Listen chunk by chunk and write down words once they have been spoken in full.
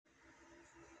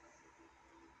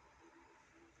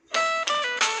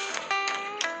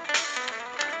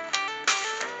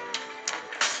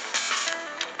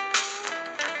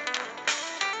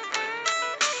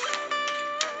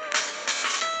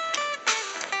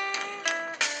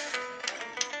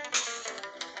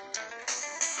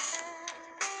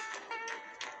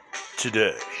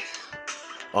Today,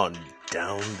 on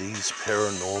Down These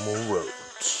Paranormal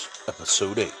Roads,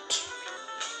 Episode 8,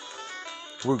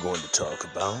 we're going to talk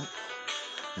about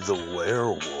the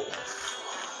werewolf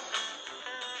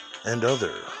and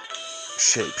other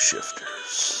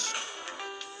shapeshifters.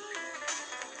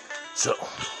 So,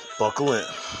 buckle in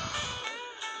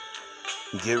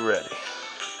and get ready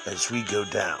as we go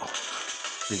down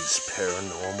these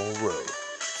paranormal roads.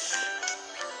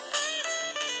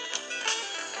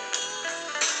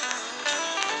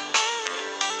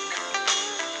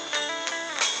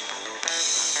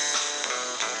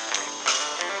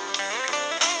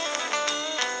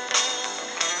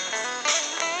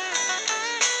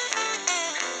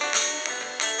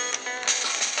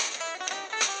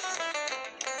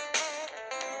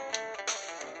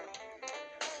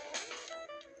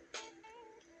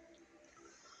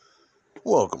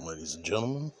 Welcome, ladies and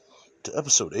gentlemen, to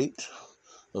Episode 8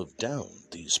 of Down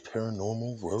These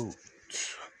Paranormal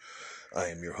Roads. I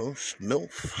am your host,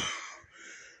 Milf,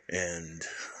 and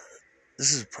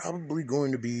this is probably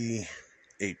going to be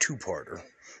a two-parter,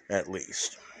 at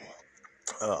least.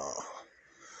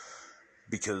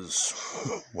 Because,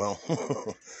 well,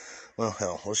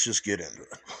 hell, let's just get into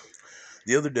it.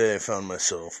 The other day I found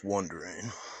myself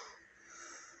wondering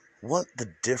what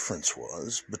the difference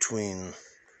was between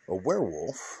a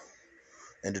werewolf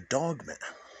and a dogman.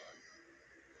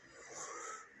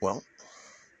 Well,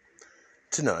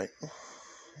 tonight,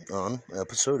 on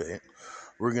Episode 8,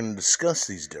 we're going to discuss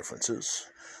these differences,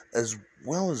 as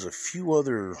well as a few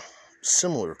other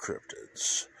similar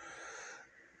cryptids,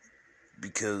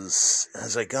 because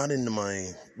as I got into my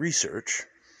research,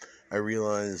 I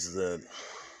realized that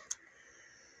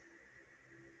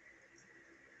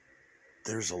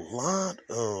there's a lot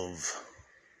of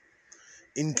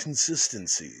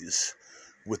inconsistencies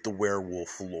with the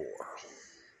werewolf lore.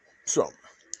 So,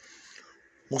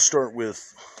 we'll start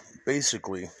with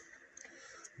basically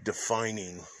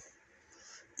defining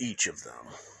each of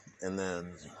them, and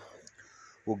then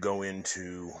we'll go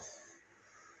into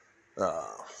the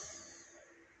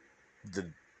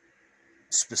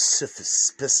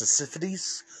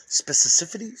specificities.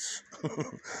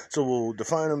 So we'll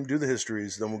define them, do the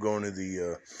histories, then we'll go into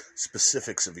the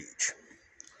specifics of each.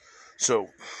 So,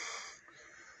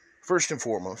 first and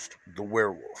foremost, the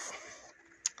werewolf.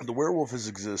 The werewolf has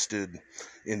existed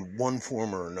in one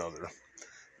form or another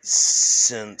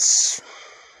since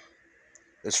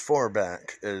as far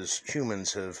back as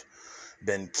humans have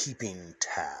been keeping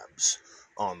tabs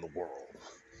on the world.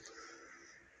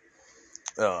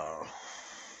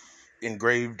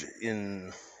 Engraved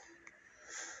in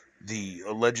the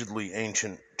allegedly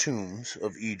ancient tombs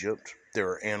of Egypt, there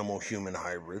are animal-human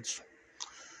hybrids.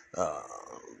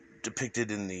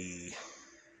 Depicted in the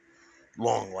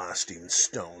long-lasting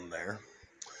stone there.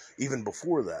 Even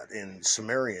before that, in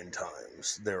Sumerian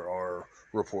times, there are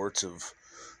reports of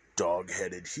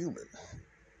dog-headed human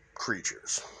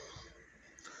creatures.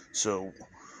 So,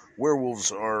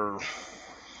 werewolves are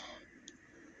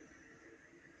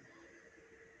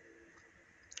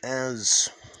as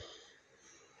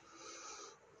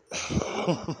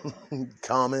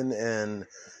common and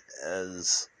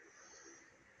as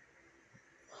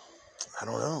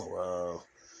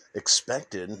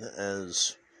expected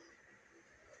as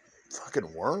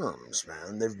fucking worms,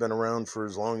 man. They've been around for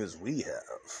as long as we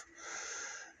have.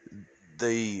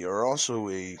 They are also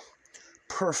a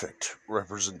perfect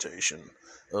representation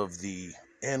of the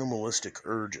animalistic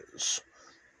urges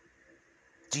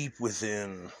deep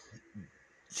within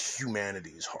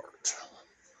humanity's heart.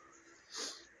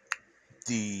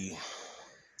 The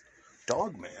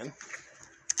Dogman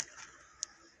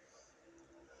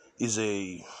is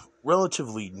a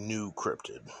relatively new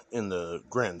cryptid in the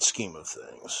grand scheme of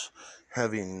things,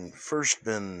 having first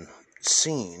been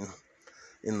seen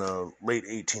in the late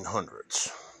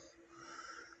 1800s,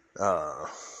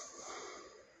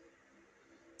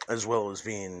 as well as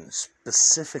being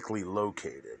specifically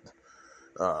located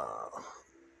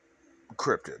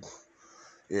cryptid.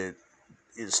 It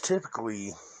is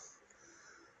typically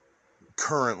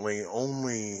currently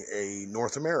only a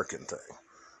North American thing.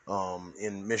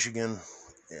 In Michigan,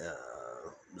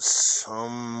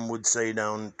 some would say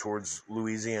down towards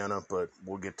Louisiana, but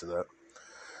we'll get to that.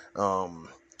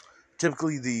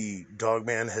 Typically, the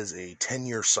Dogman has a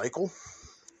 10-year cycle,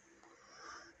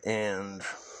 and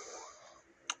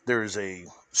there's a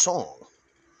song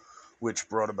which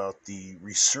brought about the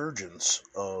resurgence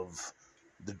of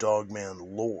the Dogman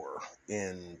lore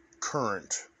in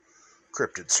current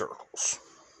cryptid circles.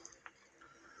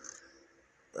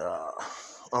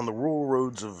 On the rural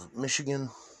roads of Michigan,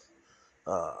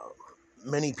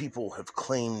 many people have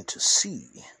claimed to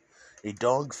see a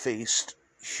dog-faced,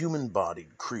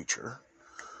 human-bodied creature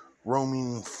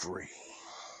roaming free.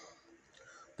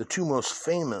 The two most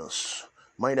famous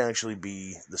might actually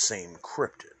be the same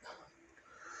cryptid.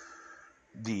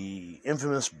 The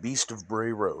infamous Beast of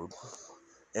Bray Road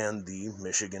and the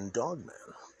Michigan Dogman.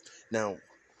 Now,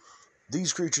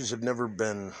 these creatures have never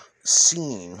been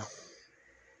seen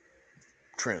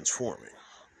transforming.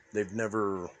 They've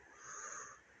never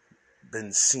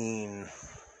been seen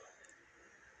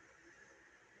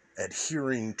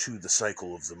adhering to the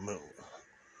cycle of the moon.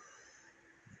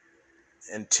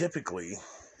 And typically,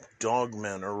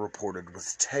 dogmen are reported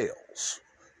with tails,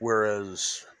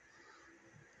 whereas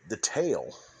the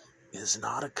tail is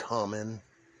not a common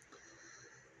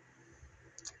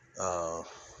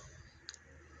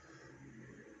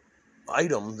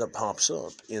item that pops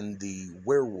up in the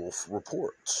werewolf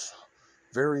reports.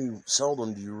 Very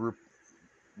seldom do you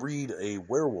read a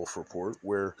werewolf report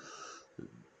where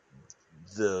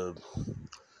the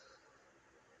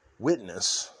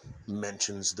witness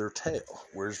mentions their tail,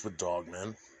 whereas with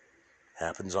dogmen,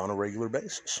 happens on a regular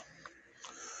basis.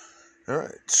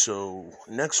 Alright, so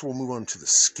next we'll move on to the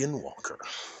skinwalker.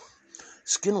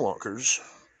 Skinwalkers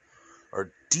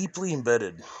are deeply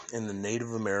embedded in the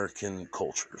Native American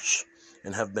cultures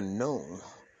and have been known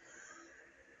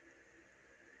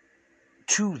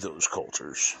to those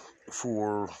cultures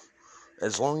for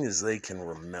as long as they can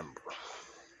remember.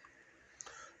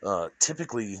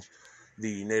 Typically,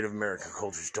 the Native American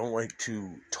cultures don't like to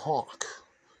talk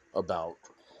about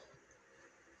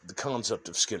the concept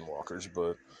of skinwalkers,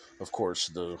 but of course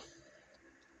the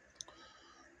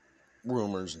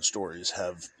rumors and stories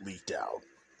have leaked out.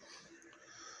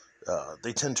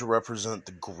 They tend to represent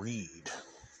the greed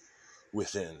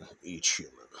within each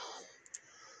human.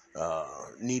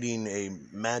 Needing a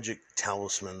magic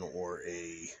talisman or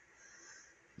a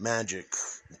magic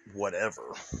whatever,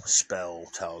 spell,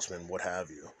 talisman, what have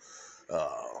you.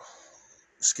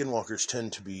 Skinwalkers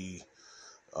tend to be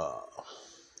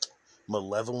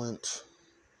malevolent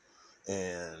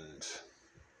and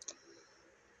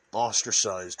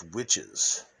ostracized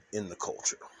witches in the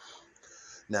culture.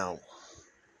 Now,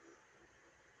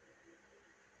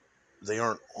 they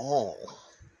aren't all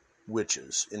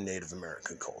witches in Native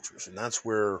American cultures, and that's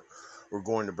where we're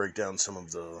going to break down some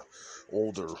of the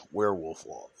older werewolf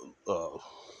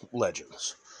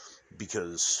legends,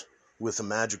 because with a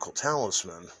magical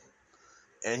talisman,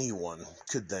 anyone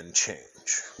could then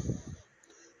change.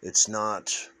 It's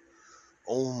not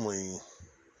only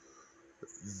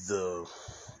the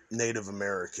Native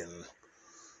American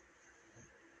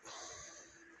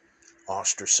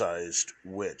ostracized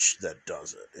witch that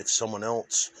does it. If someone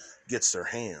else gets their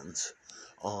hands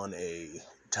on a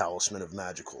talisman of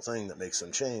magical thing that makes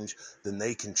them change, then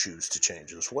they can choose to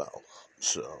change as well.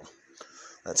 So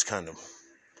that's kind of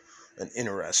an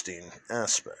interesting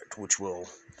aspect, which will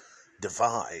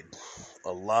divide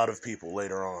a lot of people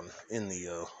later on in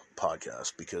the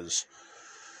podcast, because,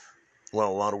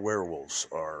 well, a lot of werewolves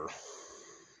are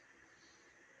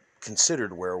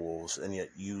considered werewolves and yet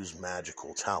use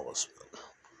magical talisman,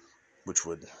 which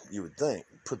would, you would think,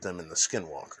 put them in the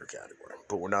skinwalker category,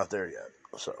 but we're not there yet,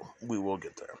 so we will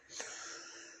get there.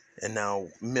 And now,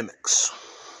 mimics.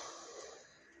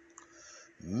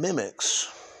 Mimics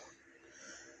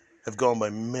have gone by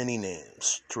many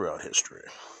names throughout history,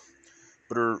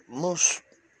 but are most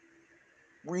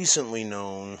recently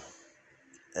known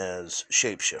as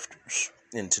shapeshifters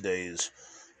in today's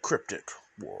cryptic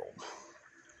world.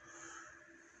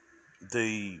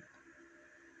 They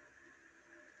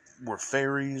were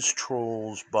fairies,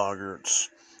 trolls, boggarts,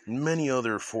 and many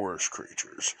other forest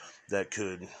creatures that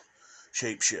could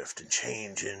shapeshift and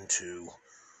change into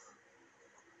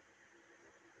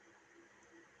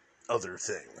other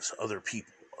things, other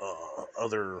people,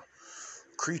 other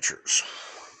creatures.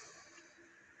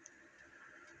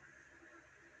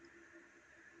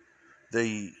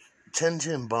 They tend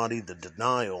to embody the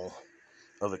denial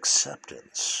of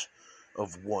acceptance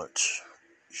of what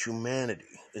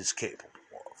humanity is capable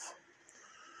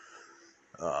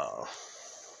of.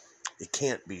 It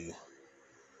can't be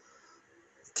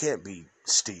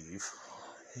Steve.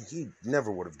 He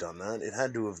never would have done that. It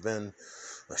had to have been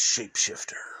a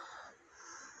shapeshifter.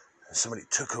 Somebody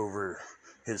took over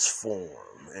his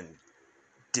form and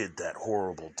did that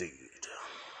horrible deed.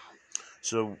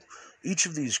 So each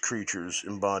of these creatures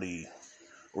embody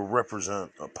or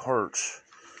represent a part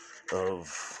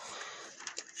of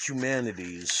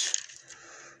humanity's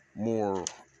more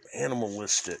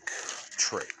animalistic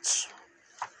traits.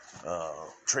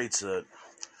 Traits that,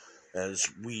 as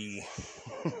we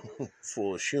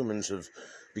foolish humans have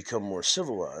become more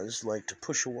civilized, like to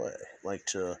push away, like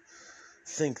to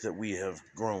think that we have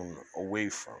grown away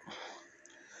from,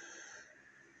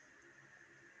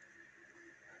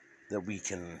 that we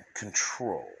can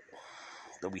control,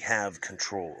 that we have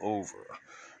control over,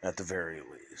 at the very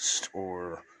least,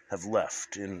 or have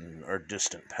left in our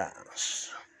distant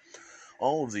past.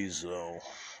 All of these, though,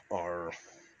 are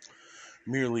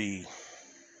merely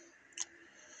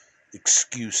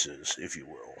excuses, if you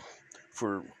will,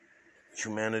 for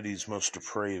humanity's most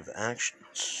depraved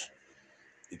actions,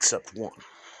 except one.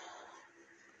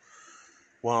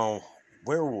 While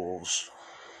werewolves,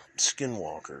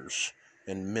 skinwalkers,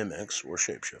 and mimics, or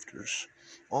shapeshifters,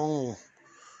 all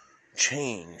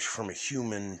change from a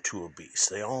human to a beast.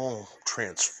 They all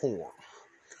transform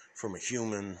from a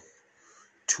human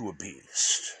to a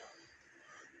beast.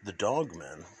 The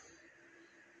Dogmen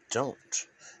don't.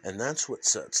 And that's what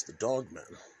sets the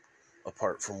Dogmen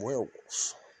apart from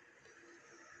werewolves.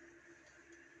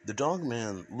 The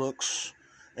Dogman looks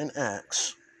and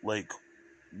acts like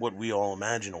what we all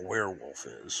imagine a werewolf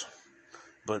is,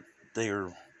 but they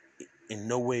are in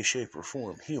no way, shape, or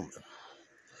form human.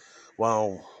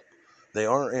 While they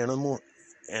are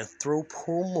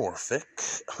anthropomorphic,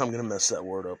 I'm going to mess that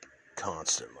word up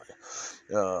constantly,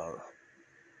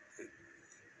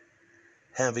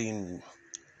 having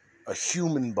a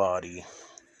human body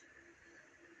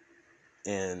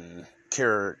and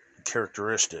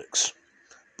characteristics,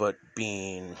 but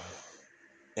being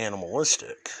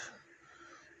animalistic,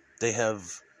 they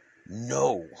have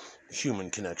no human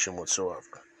connection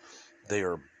whatsoever. They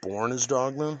are born as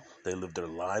dogmen, they live their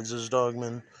lives as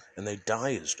dogmen, and they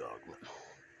die as dogmen.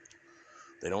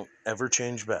 They don't ever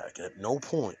change back. At no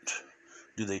point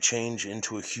do they change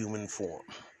into a human form,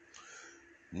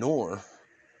 nor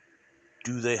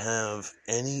do they have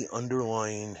any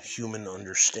underlying human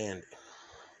understanding.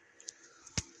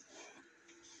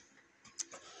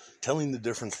 Telling the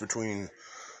difference between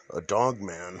a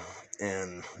dogman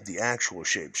and the actual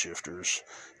shapeshifters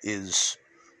is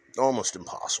almost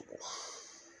impossible,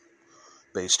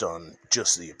 based on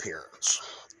just the appearance.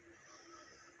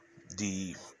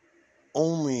 The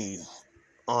only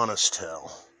honest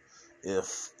tell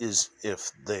is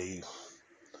if they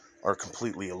are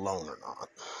completely alone or not.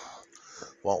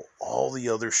 While all the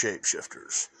other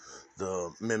shapeshifters,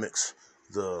 the mimics,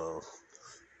 the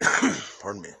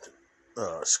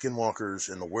skinwalkers,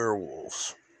 and the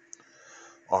werewolves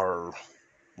are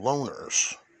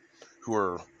loners who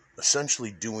are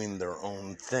essentially doing their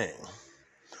own thing.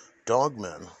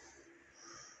 Dogmen,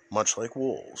 much like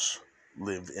wolves,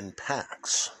 live in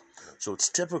packs. So it's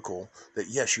typical that,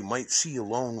 yes, you might see a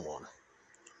lone one,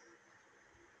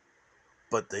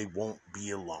 but they won't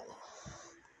be alone.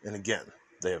 And again,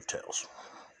 they have tails.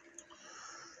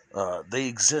 They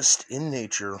exist in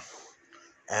nature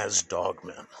as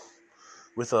dogmen,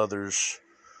 with others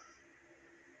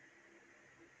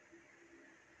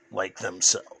like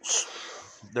themselves.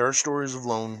 There are stories of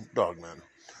lone dogmen,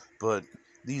 but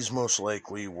these most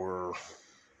likely were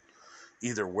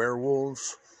either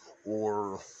werewolves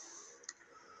or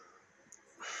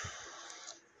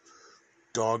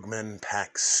dogmen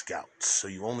pack scouts. So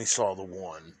you only saw the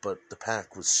one, but the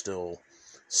pack was still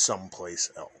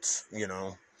someplace else, you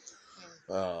know?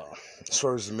 As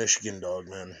far as the Michigan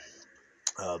dogmen,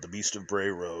 the Beast of Bray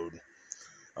Road,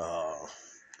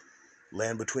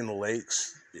 Land Between the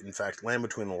Lakes. In fact, Land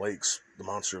Between the Lakes, the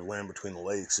monster of Land Between the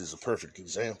Lakes is a perfect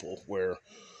example where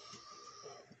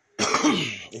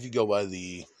if you go by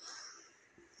the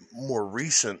more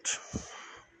recent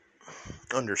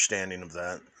understanding of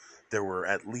that, there were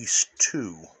at least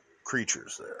 2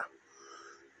 creatures there.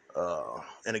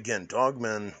 And again,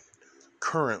 dogmen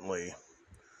currently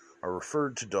are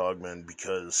referred to dogmen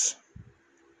because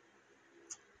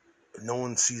no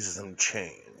one sees them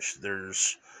change.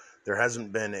 There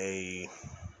hasn't been a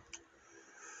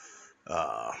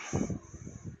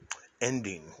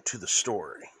ending to the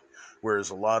story,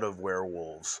 whereas a lot of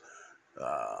werewolves,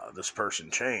 this person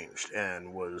changed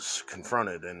and was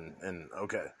confronted, and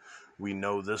okay, we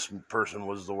know this person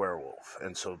was the werewolf,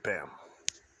 and so bam,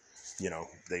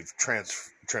 they've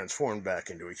transformed back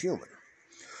into a human.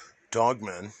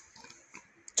 Dogmen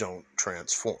don't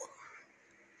transform.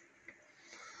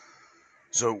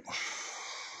 So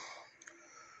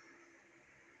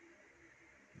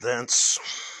that's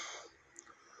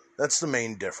the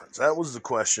main difference. That was the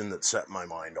question that set my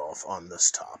mind off on this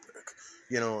topic.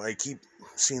 I keep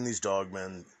seeing these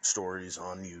dogmen stories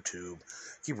on YouTube,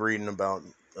 keep reading about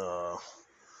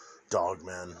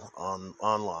dogmen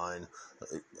online.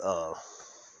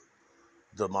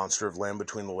 The monster of Land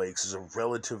Between the Lakes is a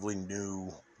relatively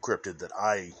new cryptid that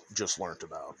I just learned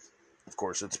about. Of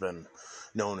course, it's been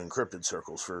known in cryptid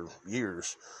circles for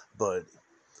years, but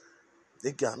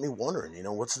it got me wondering,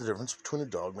 what's the difference between a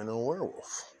dogman and a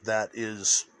werewolf? That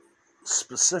is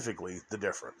specifically the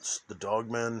difference. The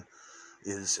dogman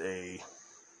is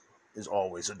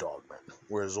always a dogman,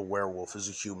 whereas a werewolf is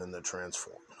a human that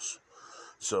transforms.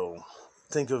 So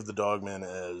think of the dogman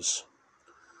as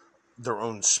their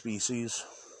own species,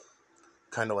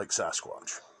 kind of like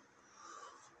Sasquatch.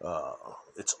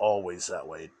 It's always that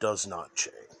way. It does not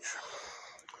change.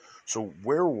 So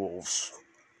werewolves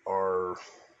are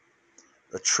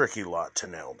a tricky lot to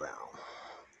nail down.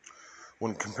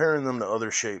 When comparing them to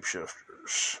other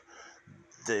shapeshifters,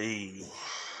 they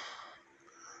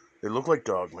look like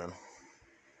dogmen.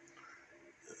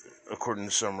 According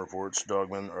to some reports,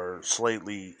 dogmen are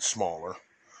slightly smaller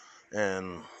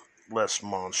and less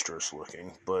monstrous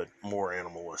looking, but more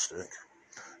animalistic.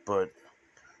 But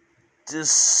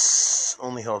this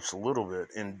only helps a little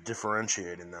bit in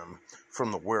differentiating them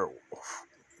from the werewolf,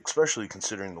 especially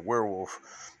considering the werewolf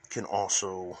can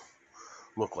also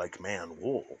look like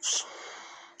man-wolves.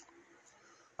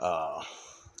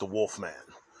 The wolf man.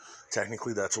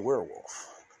 Technically, that's a werewolf.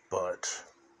 But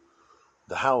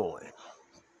the howling,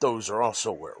 those are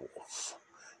also werewolves.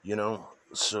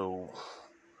 So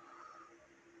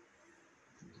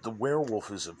the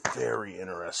werewolf is a very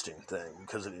interesting thing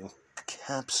because it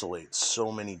encapsulates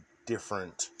so many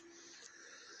different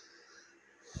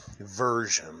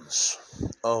versions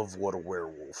of what a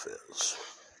werewolf is.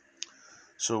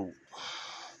 So,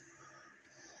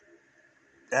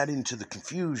 adding to the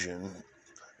confusion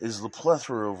is the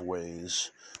plethora of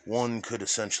ways one could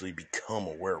essentially become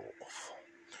a werewolf.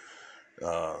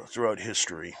 Throughout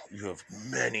history, you have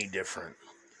many different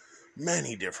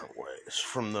ways,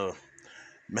 from the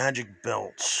magic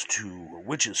belts to a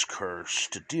witch's curse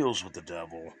to deals with the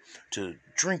devil to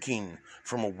drinking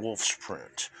from a wolf's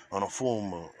print on a full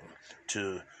moon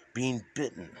to being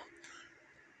bitten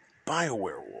by a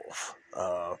werewolf,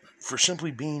 for simply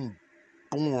being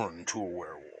born to a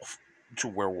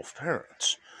werewolf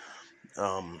parents,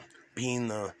 being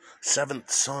the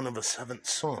seventh son of a seventh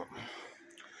son.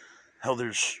 Hell,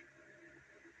 there's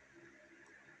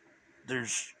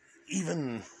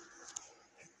even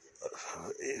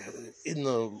in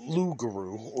the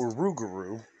Lugaroo or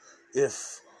Rougarou,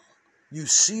 if you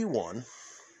see one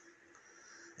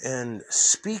and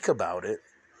speak about it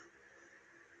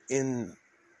in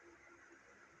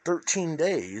 13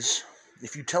 days,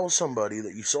 if you tell somebody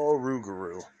that you saw a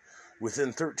Rougarou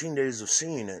within 13 days of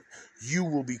seeing it, you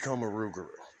will become a Rougarou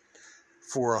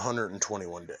for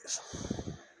 121 days.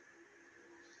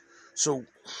 So,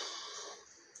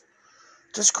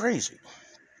 just crazy.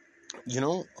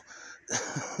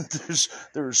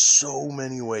 There's so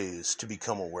many ways to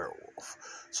become a werewolf.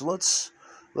 So let's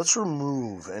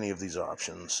remove any of these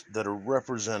options that are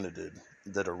represented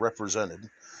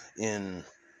in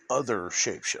other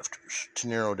shapeshifters to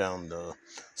narrow down the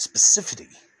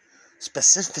specificness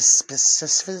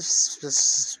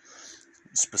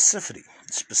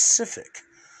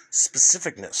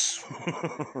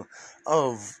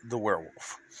of the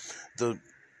werewolf. The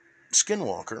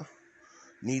skinwalker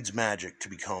needs magic to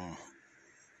become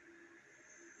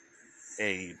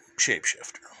a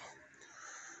shapeshifter,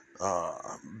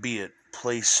 be it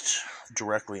placed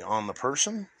directly on the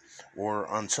person or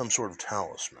on some sort of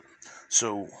talisman.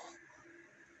 So,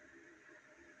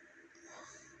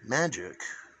 magic,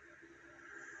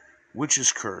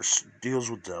 witch's curse, deals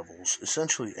with devils,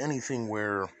 essentially anything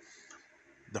where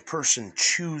the person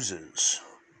chooses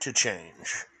to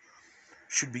change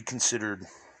should be considered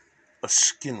a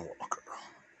skinwalker.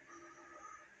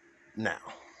 Now,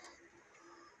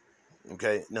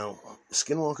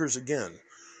 skinwalkers, again,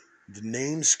 the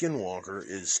name skinwalker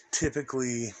is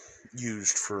typically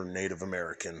used for Native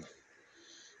American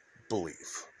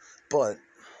belief. But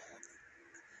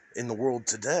in the world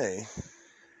today,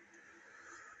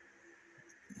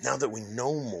 now that we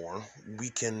know more, we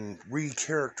can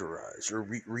recharacterize or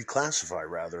reclassify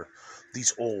rather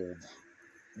these old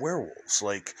werewolves,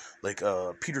 like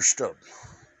Peter Stubb.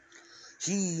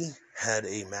 He had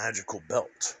a magical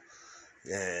belt,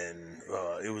 and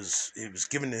it was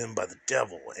given to him by the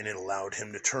devil, and it allowed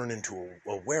him to turn into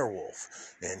a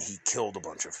werewolf, and he killed a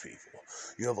bunch of people.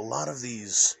 You have a lot of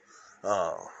these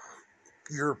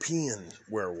European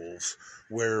werewolves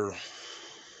where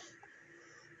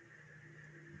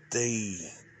they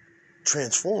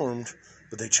transformed,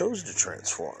 but they chose to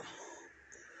transform.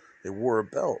 They wore a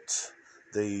belt.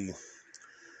 They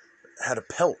had a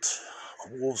pelt, a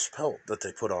wolf's pelt that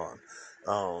they put on.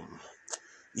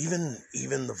 Even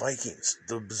the Vikings,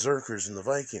 the berserkers and the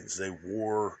Vikings, they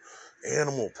wore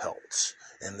animal pelts,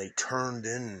 and they turned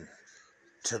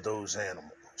into those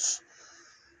animals.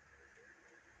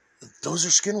 those are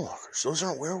skinwalkers. Those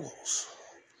aren't werewolves.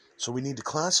 So we need to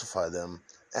classify them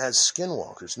as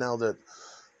skinwalkers now that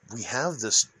we have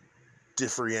this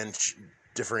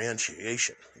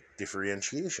differentiation.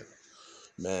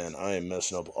 Man, I am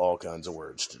messing up all kinds of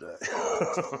words today.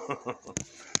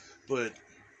 But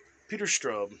Peter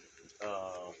Straub,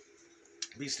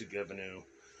 Beast of Gevenu,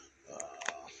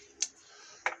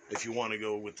 if you want to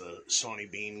go with the Sawney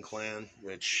Bean clan,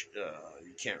 which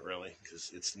you can't really,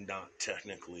 because it's not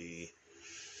technically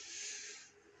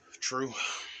true.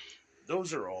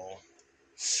 Those are all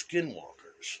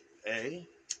skinwalkers, eh?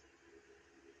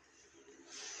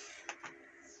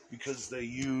 Because they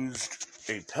used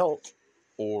a pelt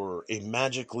or a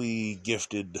magically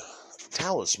gifted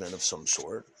talisman of some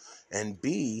sort, and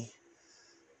B,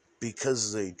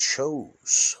 because they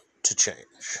chose to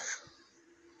change.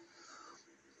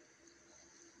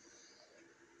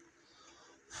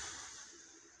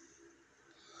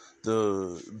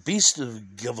 The Beast of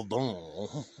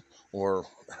Gévaudan, or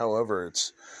however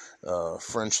it's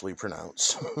Frenchly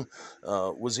pronounced,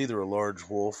 was either a large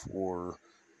wolf or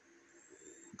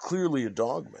clearly a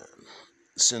dogman,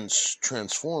 since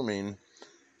transforming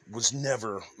was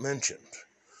never mentioned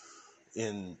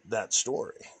in that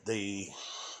story.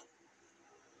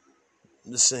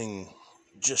 This thing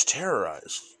just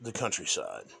terrorized the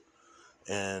countryside,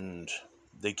 and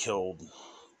they killed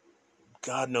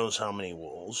God knows how many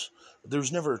wolves. There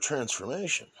was never a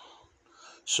transformation.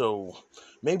 So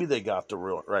maybe they got the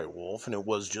right wolf, and it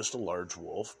was just a large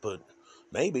wolf, but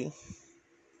maybe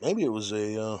it was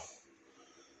a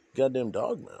goddamn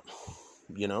dogman,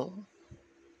 you know?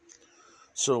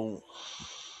 So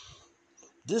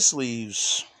this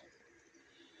leaves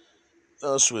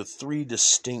us with three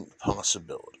distinct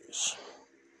possibilities.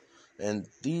 And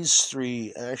these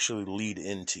three actually lead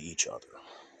into each other.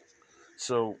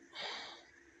 So,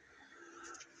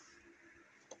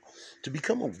 to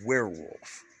become a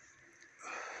werewolf,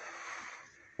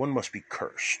 one must be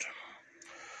cursed.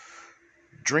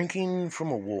 Drinking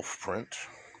from a wolf print,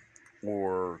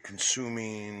 or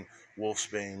consuming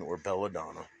wolfsbane or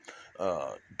belladonna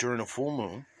during a full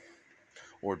moon,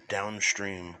 or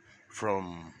downstream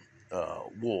from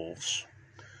wolves,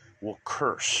 will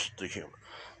curse the human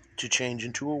to change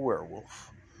into a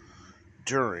werewolf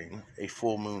during a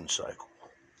full moon cycle.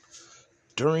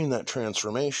 During that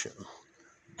transformation,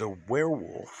 the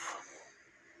werewolf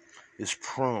is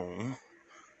prone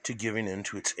to giving in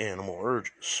to its animal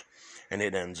urges, and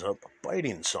it ends up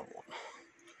biting someone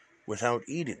without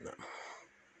eating them.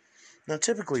 Now,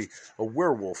 typically, a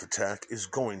werewolf attack is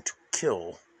going to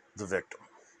kill the victim,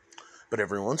 but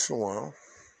every once in a while,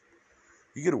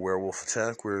 you get a werewolf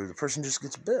attack where the person just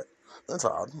gets bit. That's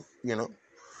odd, you know?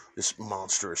 This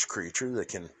monstrous creature that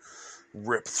can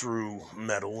rip through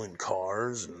metal in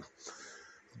cars and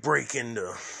break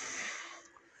into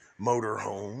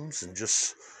motorhomes and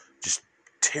just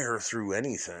tear through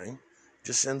anything,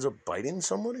 just ends up biting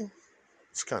somebody.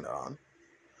 It's kind of odd.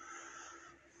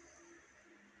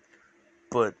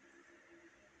 But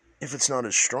if it's not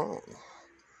as strong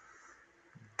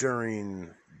during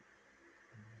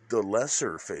the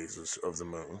lesser phases of the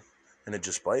moon and it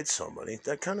just bites somebody,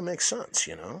 that kind of makes sense,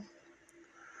 you know?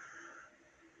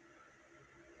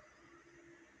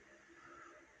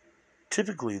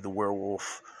 Typically, the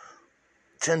werewolf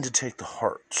tend to take the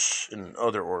hearts and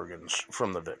other organs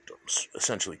from the victims,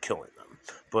 essentially killing them.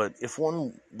 But if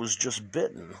one was just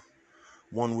bitten,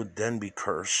 one would then be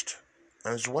cursed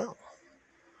as well.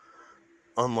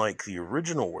 Unlike the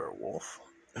original werewolf,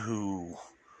 who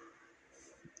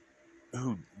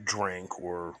drank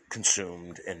or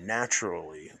consumed and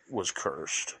naturally was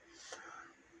cursed,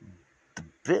 the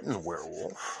bitten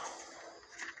werewolf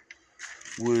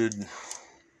would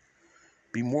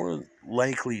be more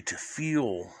likely to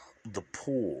feel the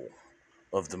pull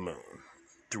of the moon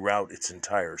throughout its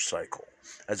entire cycle,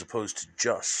 as opposed to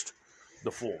just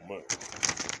the full moon.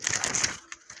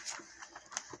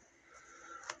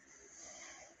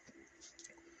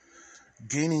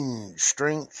 Gaining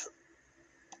strength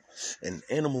and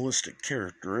animalistic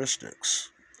characteristics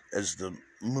as the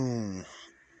moon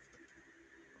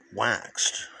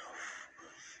waxed.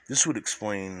 This would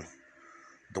explain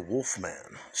the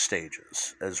Wolfman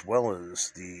stages, as well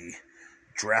as the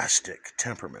drastic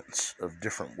temperaments of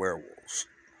different werewolves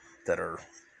that are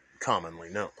commonly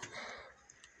known.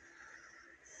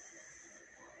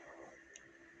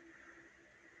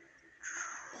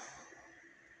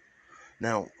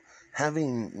 Now,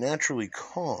 having naturally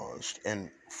caused and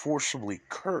forcibly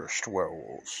cursed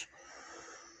werewolves,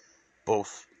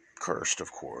 both cursed,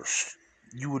 of course,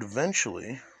 you would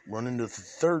eventually run into the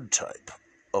third type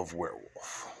of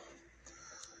werewolf.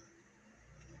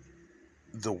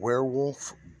 the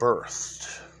werewolf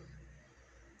birthed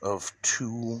of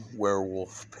two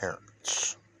werewolf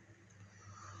parents.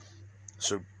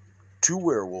 So, two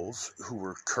werewolves who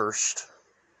were cursed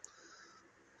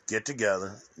get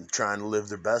together and trying to live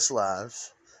their best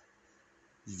lives.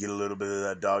 You get a little bit of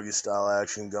that doggy style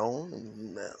action going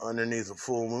and underneath a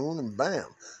full moon, and bam,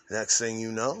 next thing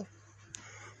you know,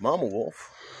 Mama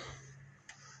Wolf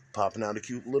popping out a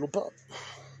cute little pup.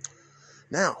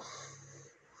 Now,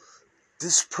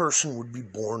 this person would be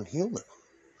born human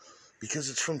because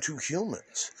it's from two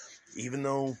humans. Even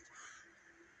though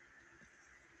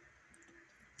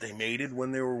they mated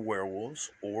when they were werewolves,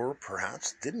 or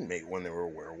perhaps didn't mate when they were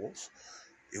werewolves,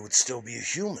 it would still be a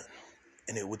human,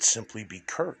 and it would simply be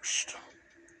cursed.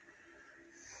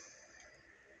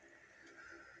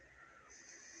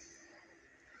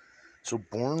 So,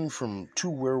 born from two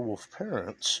werewolf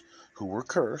parents who were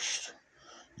cursed,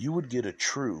 you would get a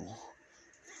true,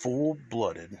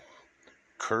 full-blooded,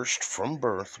 cursed from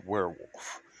birth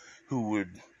werewolf who would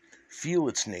feel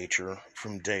its nature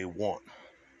from day one.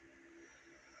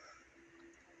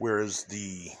 Whereas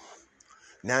the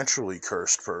naturally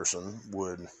cursed person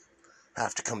would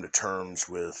have to come to terms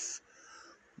with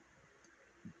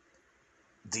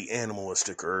the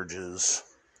animalistic urges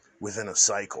within a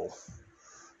cycle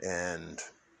and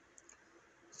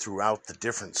throughout the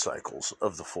different cycles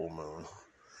of the full moon.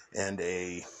 And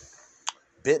a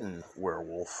bitten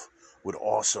werewolf would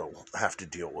also have to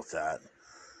deal with that.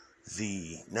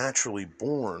 The naturally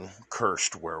born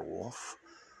cursed werewolf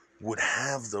would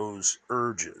have those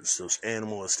urges, those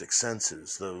animalistic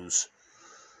senses, those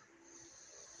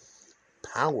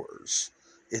powers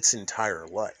its entire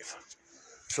life.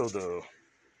 So the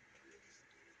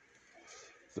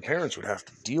parents would have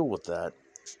to deal with that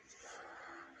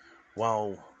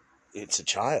while it's a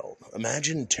child.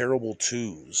 Imagine terrible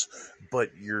twos, but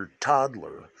your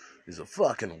toddler is a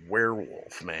fucking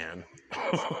werewolf, man.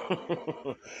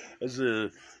 As a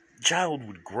child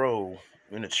would grow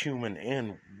in its human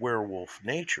and werewolf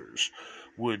natures,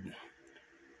 would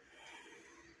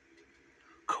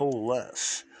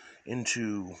coalesce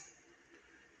into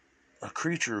a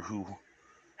creature who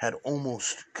had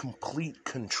almost complete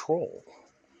control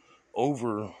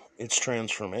over its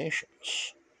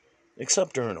transformations,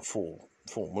 except during a full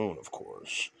moon, of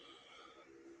course.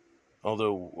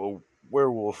 Although a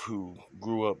werewolf who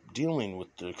grew up dealing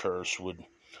with the curse would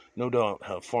no doubt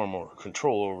have far more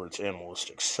control over its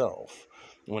animalistic self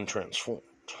when transformed.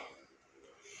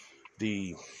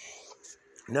 The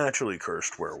naturally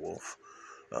cursed werewolf,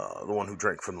 the one who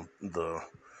drank from the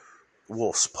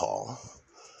wolf's paw,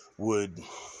 would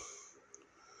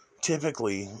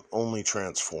typically only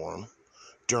transform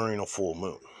during a full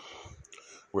moon,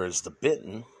 whereas the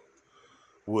bitten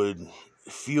would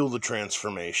feel the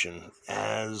transformation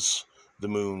as the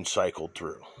moon cycled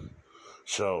through.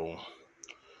 So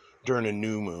during a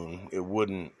new moon, it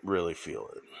wouldn't really feel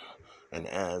it. And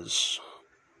as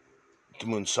the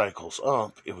moon cycles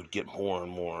up, it would get more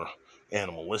and more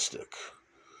animalistic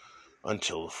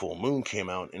until the full moon came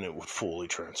out and it would fully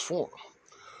transform.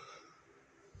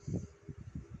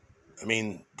 I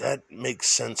mean, that makes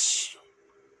sense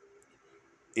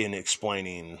in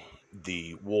explaining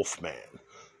the Wolfman,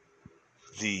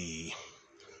 the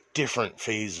different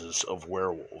phases of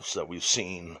werewolves that we've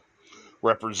seen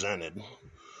represented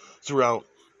throughout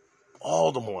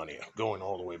all the millennia, going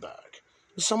all the way back.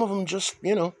 Some of them just,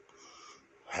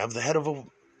 have the head of a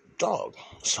dog.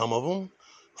 Some of them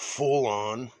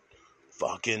full-on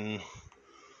fucking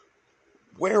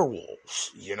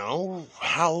werewolves,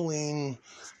 howling,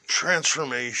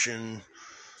 transformation,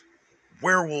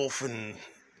 werewolf in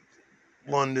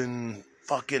London,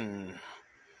 fucking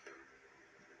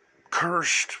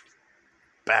cursed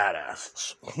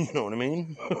badasses. You know what I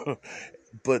mean?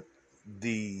 But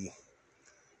the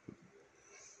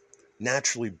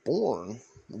naturally born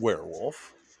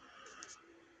werewolf,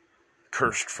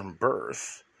 cursed from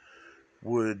birth,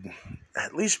 would,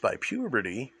 at least by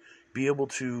puberty, be able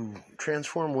to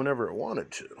transform whenever it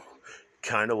wanted to.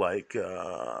 Kind of like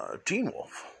Teen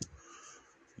Wolf.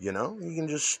 He can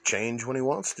just change when he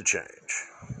wants to change.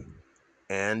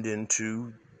 And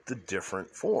into the different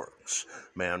forms.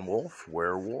 Man-wolf,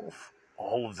 werewolf,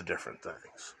 all of the different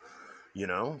things.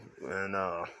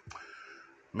 And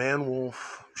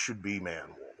man-wolf should be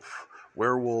man-wolf.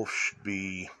 Werewolf should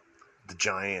be the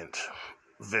giant,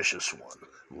 vicious one.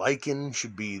 Lycan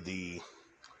should be the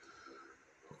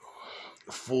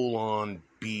full-on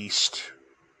beast,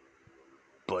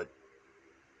 but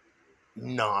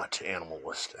not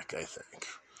animalistic, I think.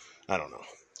 I don't know.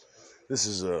 This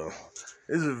is a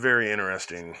very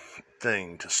interesting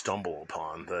thing to stumble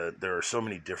upon, that there are so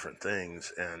many different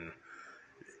things, and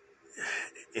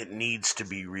it needs to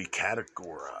be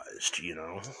recategorized, you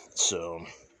know? So,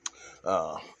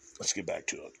 let's get back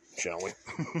to it, shall we?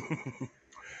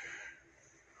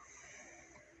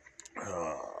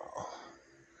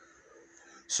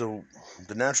 So,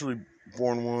 the naturally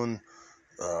born one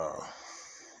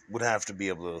would have to be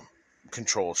able to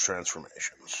control its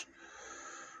transformations.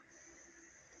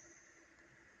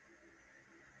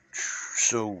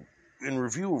 So, in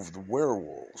review of the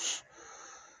werewolves,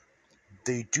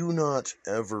 they do not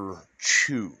ever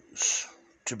choose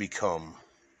to become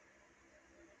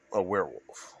a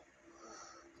werewolf.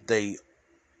 They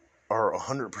are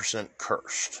 100%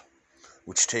 cursed,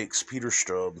 which takes Peter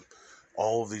Straub,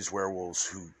 all of these werewolves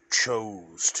who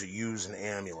chose to use an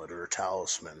amulet or a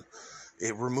talisman,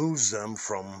 it removes them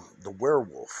from the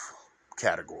werewolf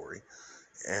category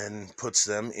and puts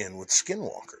them in with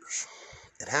skinwalkers.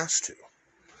 It has to,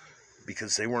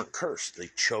 because they weren't cursed. They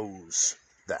chose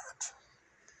that.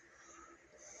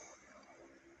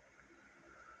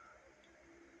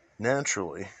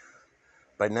 Naturally,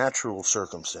 by natural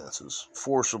circumstances,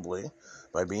 forcibly,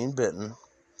 by being bitten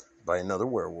by another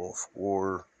werewolf,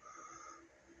 or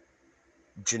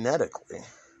genetically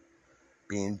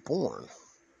being born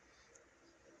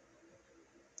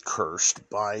cursed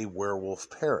by werewolf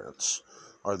parents,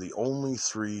 are the only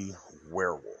three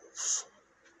werewolves.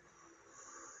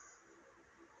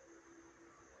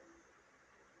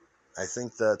 I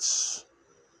think that's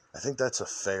a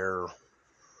fair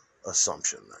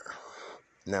assumption there.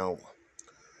 Now,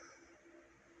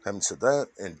 having said that,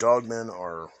 and dogmen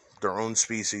are their own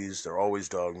species, they're always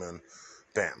dogmen.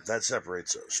 Bam, that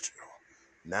separates those two.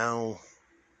 Now,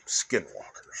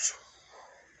 skinwalkers.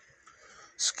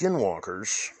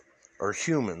 Skinwalkers are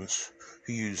humans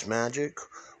who use magic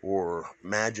or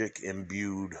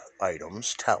magic-imbued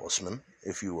items, talisman,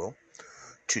 if you will,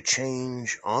 to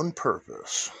change on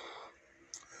purpose.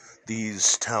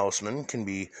 These talisman can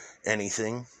be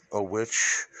anything a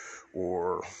witch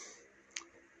or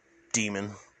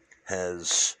demon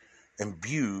has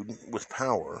imbued with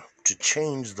power to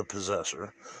change the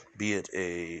possessor, be it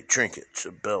a trinket,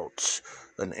 a belt,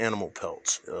 an animal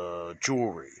pelt,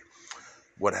 jewelry,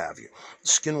 what have you.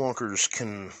 Skinwalkers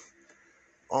can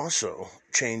also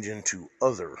change into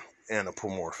other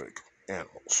anthropomorphic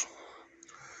animals.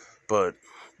 But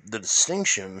the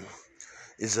distinction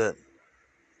is that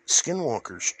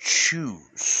skinwalkers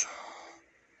choose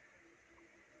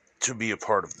to be a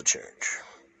part of the change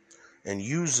and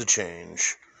use the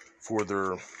change for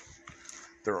their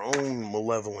own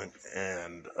malevolent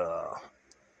and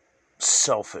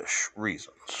selfish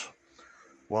reasons.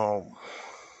 While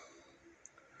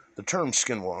the term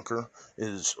skinwalker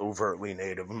is overtly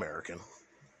Native American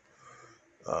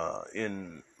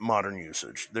in modern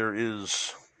usage, there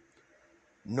is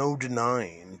no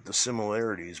denying the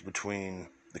similarities between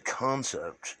the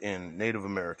concept in Native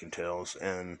American tales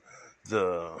and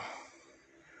the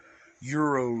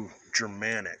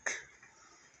Euro-Germanic,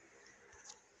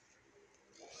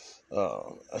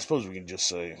 I suppose we can just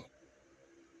say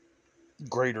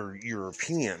greater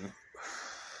European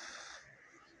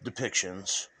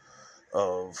depictions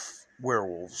of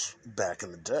werewolves back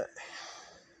in the day.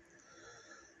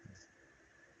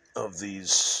 Of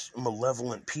these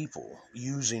malevolent people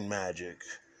using magic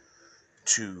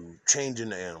to change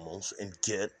into animals and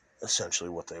get essentially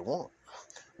what they want.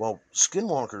 While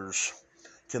skinwalkers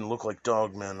can look like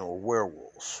dogmen or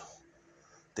werewolves,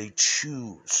 they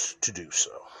choose to do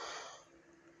so.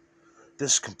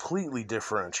 This completely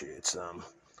differentiates them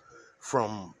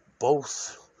from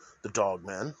both the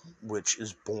dogman, which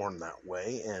is born that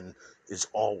way and is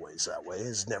always that way,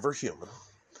 is never human,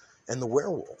 and the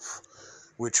werewolf,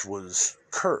 which was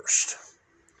cursed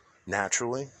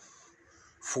naturally,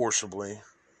 forcibly,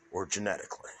 or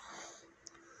genetically.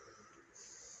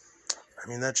 I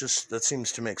mean, that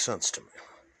seems to make sense to me.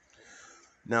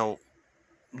 Now,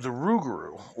 the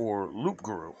Rougarou, or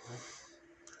Loup-garou,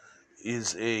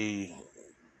 is a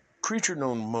creature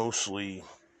known mostly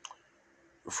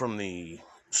from the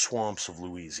swamps of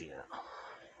Louisiana.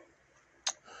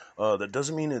 That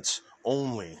doesn't mean it's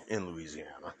only in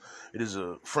Louisiana. It is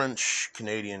a French,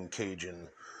 Canadian, Cajun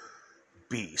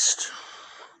beast.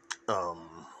 A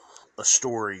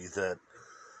story that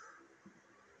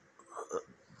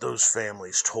those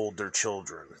families told their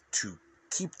children to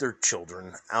keep their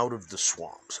children out of the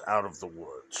swamps, out of the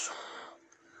woods.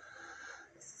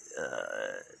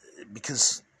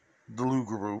 Because the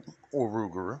Loup-garou, or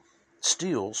Rougarou,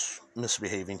 steals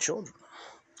misbehaving children.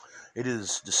 It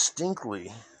is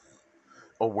distinctly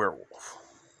a werewolf,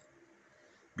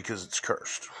 because it's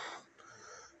cursed.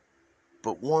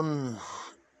 But one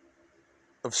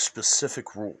of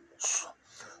specific rules.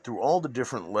 through all the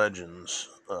different legends,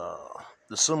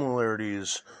 the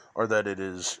similarities are that it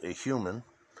is a human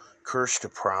cursed to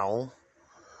prowl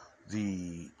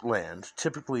the land,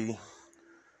 typically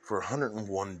for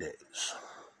 101 days,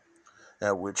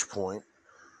 at which point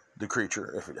the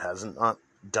creature, if it hasn't not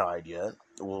died yet,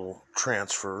 will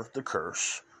transfer the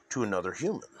curse to another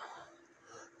human,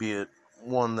 be it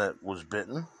one that was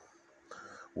bitten,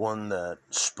 one that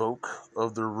spoke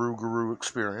of their Rougarou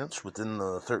experience within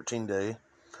the 13-day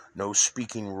no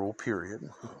speaking rule period,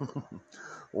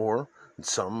 or in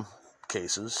some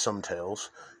cases, some tales,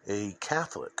 a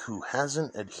Catholic who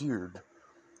hasn't adhered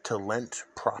to Lent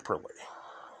properly.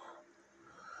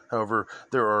 However,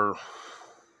 there are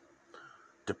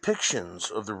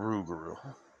depictions of the Rougarou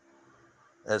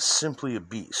as simply a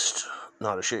beast,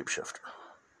 not a shapeshifter.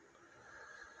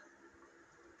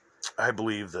 I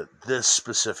believe that this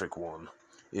specific one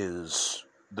is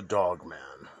the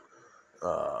Dogman,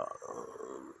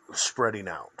 spreading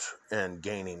out and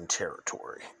gaining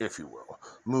territory, if you will,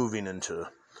 moving into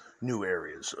new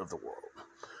areas of the world.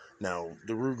 Now,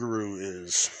 the Rougarou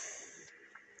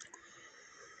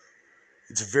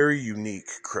it's a very unique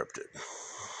cryptid,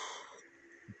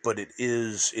 but it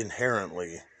is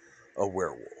inherently a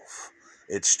werewolf.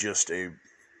 It's just a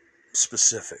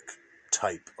specific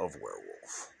type of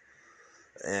werewolf.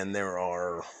 And there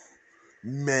are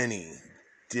many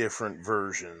different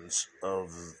versions of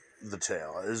the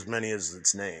tale, as many as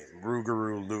its name.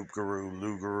 Rougarou, Loopgarou,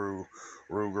 Lugarou,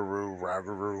 Rougarou,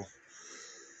 Ragarou.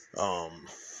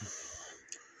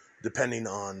 Depending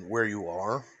on where you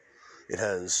are, it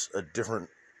has a different,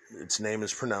 its name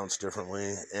is pronounced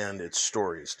differently, and its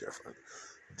story is different.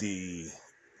 The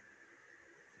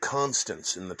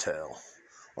constants in the tale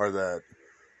are that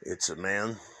it's a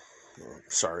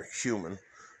human,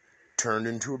 turned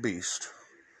into a beast.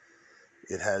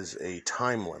 It has a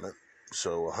time limit,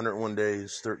 so 101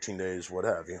 days, 13 days, what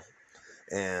have you,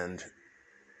 and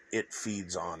it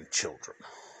feeds on children.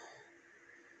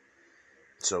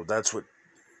 So that's what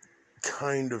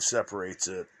kind of separates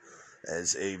it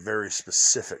as a very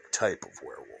specific type of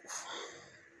werewolf.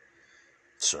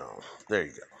 So, there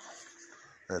you go.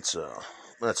 That's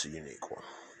a unique one.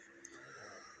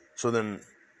 So then,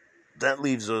 that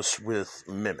leaves us with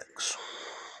mimics,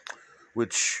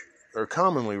 which are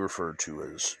commonly referred to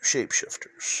as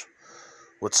shapeshifters.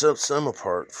 What sets them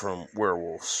apart from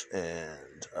werewolves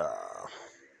and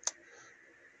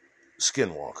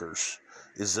skinwalkers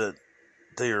is that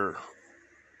they are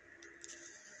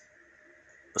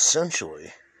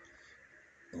essentially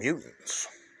mutants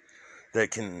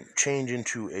that can change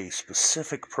into a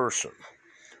specific person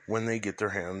when they get their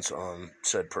hands on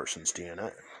said person's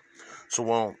DNA. So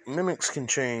while mimics can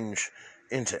change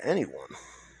into anyone,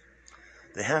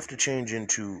 they have to change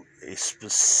into a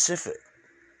specific,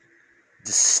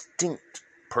 distinct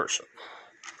person.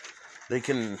 They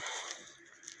can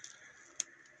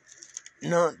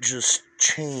not just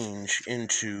change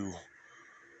into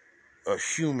a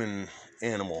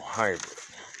human-animal hybrid.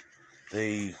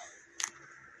 They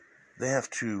have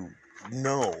to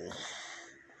know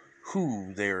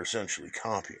who they are essentially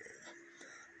copying.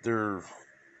 Their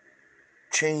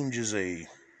change is a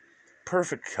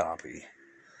perfect copy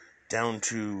down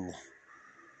to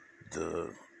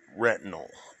the retinal,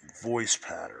 voice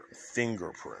pattern,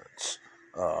 fingerprints,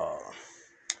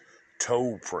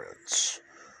 toe prints.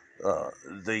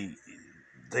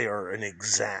 They are an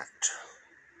exact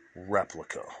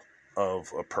replica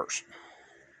of a person.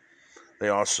 They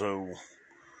also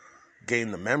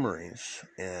gain the memories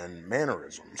and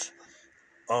mannerisms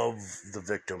of the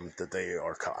victim that they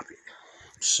are copying.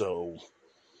 So,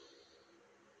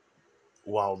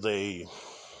 while they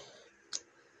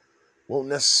won't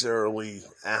necessarily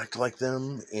act like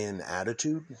them in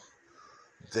attitude,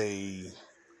 they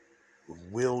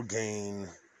will gain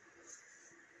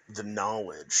the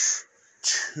knowledge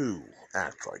to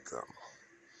act like them,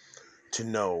 to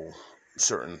know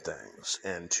certain things,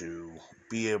 and to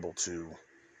be able to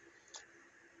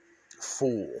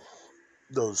fool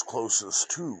those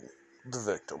closest to the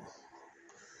victim,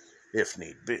 if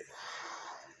need be.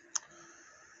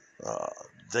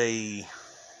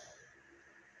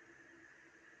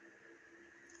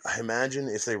 I imagine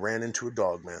if they ran into a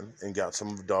Dogman and got some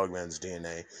of the Dogman's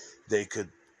DNA, they could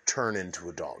turn into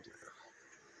a Dogman.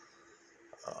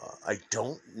 I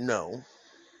don't know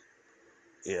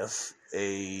if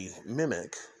a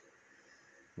mimic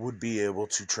would be able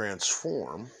to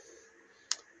transform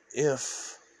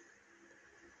if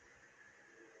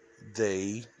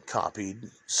they copied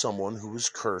someone who was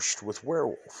cursed with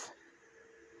werewolf.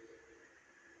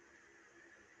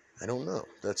 I don't know.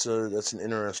 That's an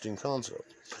interesting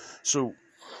concept. So,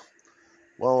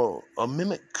 While a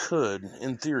mimic could,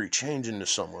 in theory, change into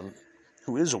someone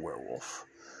who is a werewolf,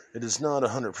 it is not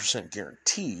 100%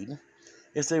 guaranteed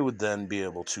if they would then be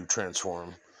able to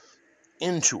transform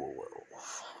into a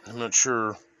werewolf. I'm not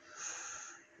sure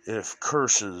if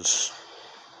curses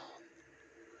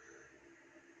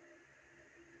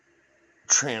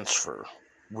transfer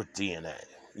with DNA,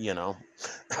 you know?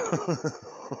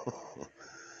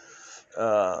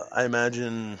 I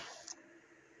imagine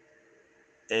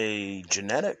a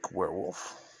genetic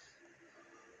werewolf,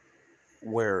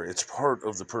 where it's part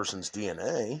of the person's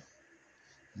DNA,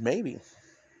 maybe.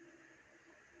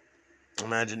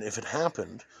 Imagine if it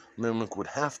happened, Mimic would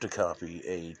have to copy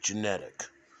a genetic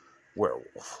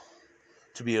werewolf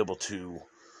to be able to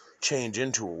change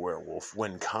into a werewolf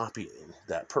when copying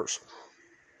that person.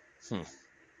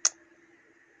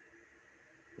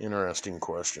 Interesting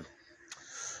question.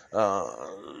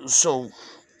 So,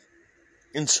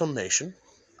 in summation,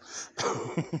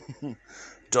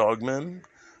 Dogmen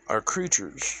are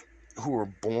creatures who are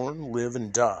born, live,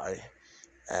 and die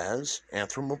as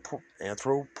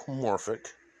anthropomorphic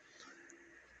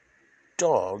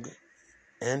dog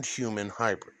and human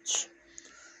hybrids.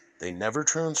 They never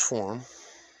transform,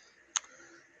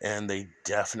 and they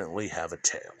definitely have a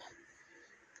tail.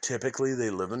 Typically, they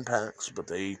live in packs, but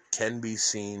they can be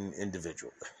seen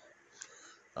individually.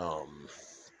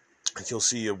 You'll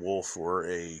see a wolf or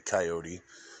a coyote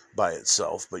by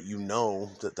itself, but you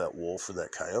know that that wolf or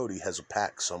that coyote has a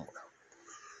pack somewhere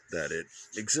that it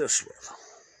exists with.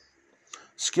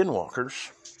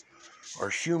 Skinwalkers are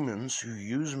humans who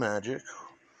use magic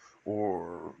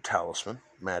or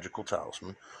magical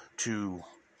talisman, to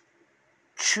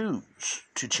choose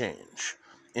to change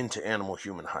into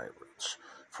animal-human hybrids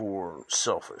for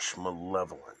selfish,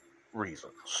 malevolent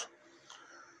reasons.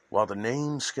 While the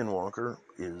name Skinwalker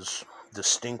is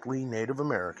distinctly Native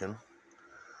American,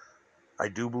 I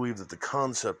do believe that the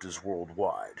concept is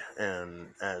worldwide,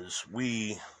 and as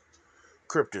the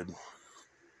cryptid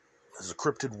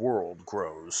world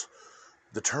grows,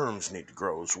 the terms need to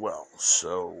grow as well.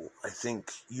 So I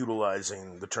think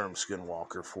utilizing the term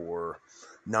Skinwalker for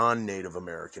non-Native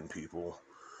American people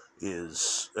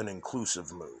is an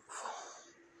inclusive move.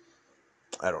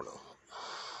 I don't know.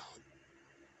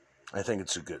 I think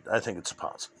it's a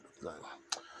positive thing.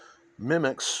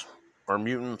 Mimics are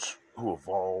mutants who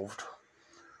evolved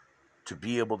to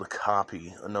be able to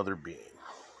copy another being.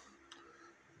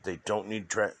 They don't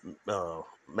need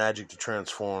magic to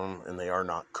transform, and they are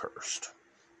not cursed.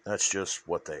 That's just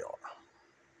what they are.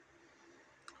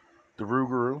 The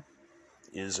Rougarou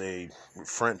is a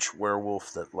French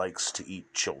werewolf that likes to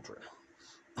eat children.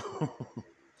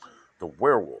 The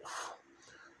werewolf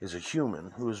is a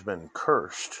human who has been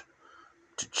cursed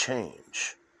to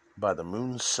change by the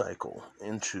moon's cycle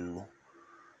into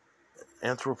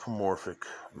anthropomorphic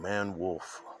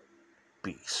man-wolf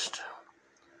beast.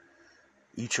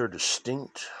 Each are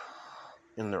distinct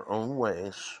in their own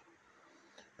ways,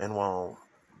 and while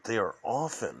they are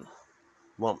often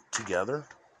lumped together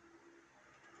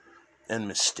and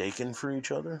mistaken for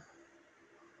each other,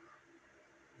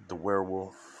 the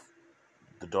werewolf,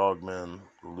 the dogman,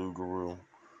 the Rougarou,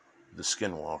 the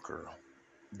skinwalker,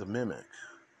 the mimic,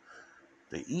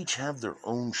 they each have their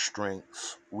own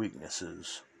strengths,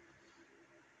 weaknesses,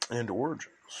 and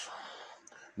origins.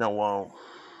 Now, while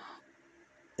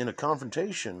in a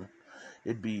confrontation,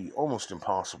 it'd be almost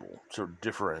impossible to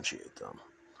differentiate them,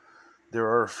 there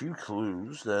are a few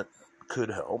clues that could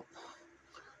help.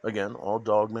 Again, all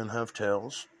dogmen have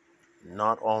tails.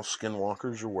 Not all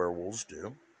skinwalkers or werewolves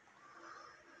do.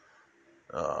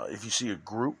 If you see a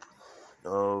group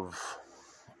of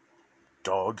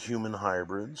dog-human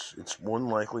hybrids, it's more than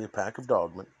likely a pack of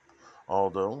dogmen,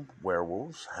 although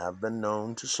werewolves have been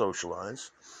known to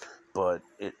socialize, but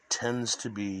it tends to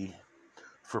be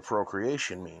for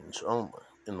procreation means only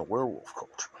in the werewolf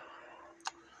culture.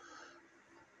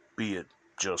 Be it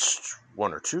just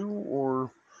one or two,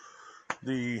 or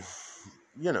the,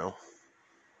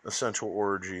 essential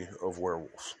orgy of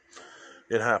werewolves.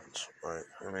 It happens, right?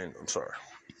 I'm sorry.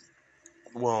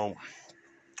 Well,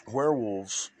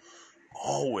 werewolves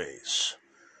always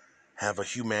have a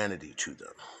humanity to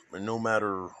them. And no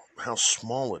matter how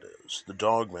small it is, the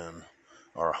dogmen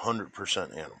are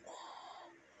 100% animal.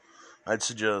 I'd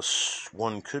suggest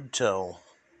one could tell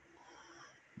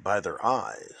by their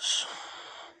eyes.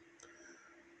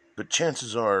 But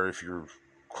chances are, if you're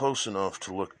close enough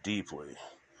to look deeply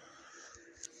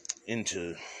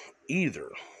into either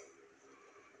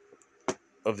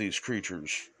of these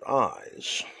creatures'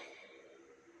 eyes,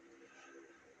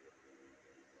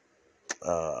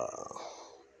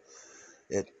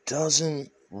 it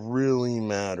doesn't really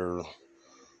matter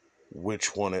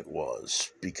which one it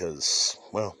was, because,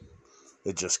 well,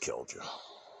 it just killed you.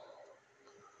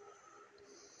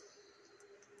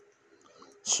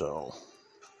 So,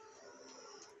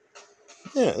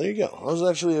 yeah, there you go. I was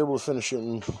actually able to finish it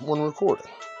in one recording.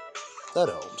 That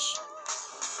helps.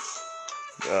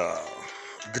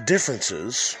 The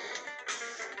differences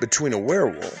between a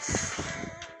werewolf,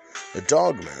 a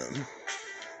dogman,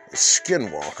 a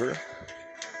skinwalker,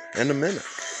 and a mimic.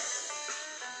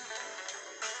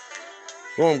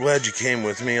 Well, I'm glad you came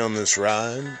with me on this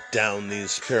ride down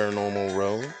these paranormal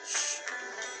roads.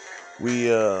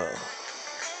 We're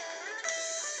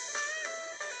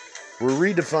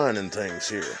redefining things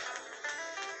here,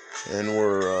 and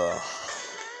we're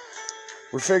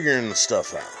figuring the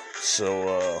stuff out.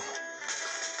 So,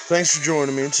 thanks for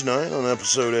joining me tonight on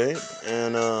episode 8,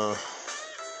 and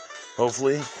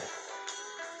hopefully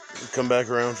we'll come back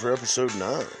around for episode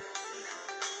 9.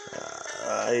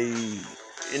 I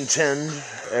intend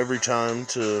every time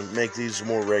to make these a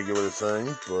more regular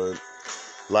thing, but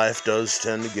life does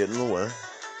tend to get in the way,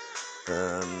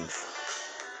 and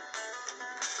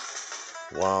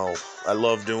while I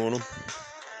love doing them,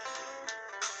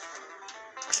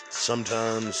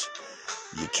 sometimes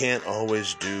you can't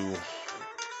always do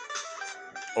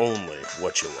only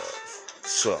what you love.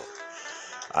 So,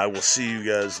 I will see you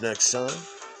guys next time.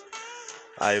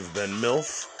 I have been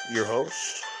Milf, your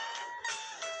host.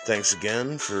 Thanks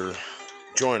again for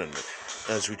joining me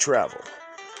as we travel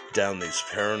down these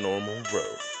paranormal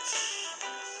roads.